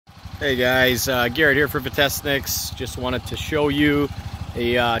Hey guys, Garrett here for Vitesniks. Just wanted to show you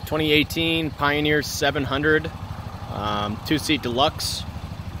a 2018 Pioneer 700 two-seat deluxe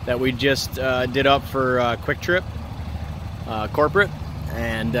that we just did up for Kwik Trip corporate,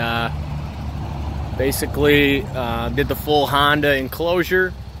 and basically did the full Honda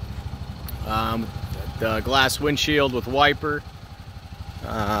enclosure, the glass windshield with wiper,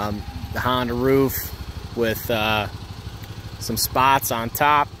 the Honda roof with some spots on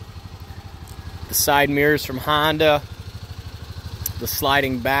top, the side mirrors from Honda, the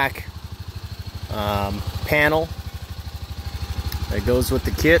sliding back panel that goes with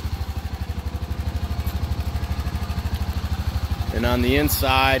the kit, and on the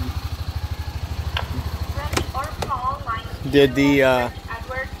inside did the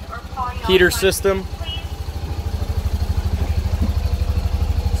heater system.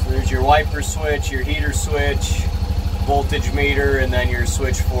 So there's your wiper switch, your heater switch, voltage meter, and then your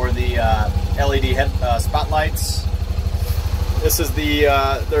switch for the LED head spotlights. This is the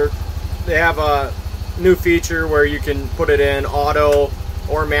they have a new feature where you can put it in auto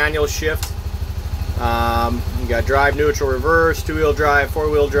or manual shift. You got drive, neutral, reverse, two-wheel drive,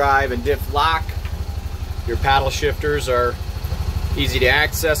 four-wheel drive, and diff lock. Your paddle shifters are easy to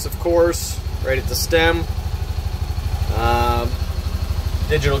access, of course, right at the stem.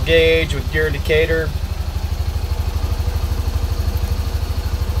 Digital gauge with gear indicator.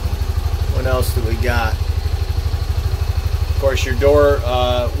 What else do we got? Of course, your door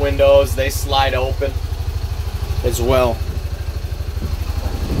windows, they slide open as well.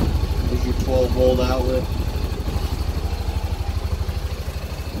 There's your 12-volt outlet.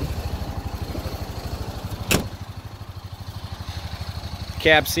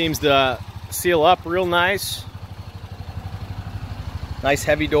 Cab seems to seal up real nice. Nice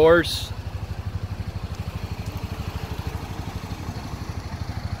heavy doors.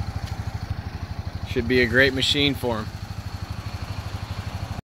 Should be a great machine for him.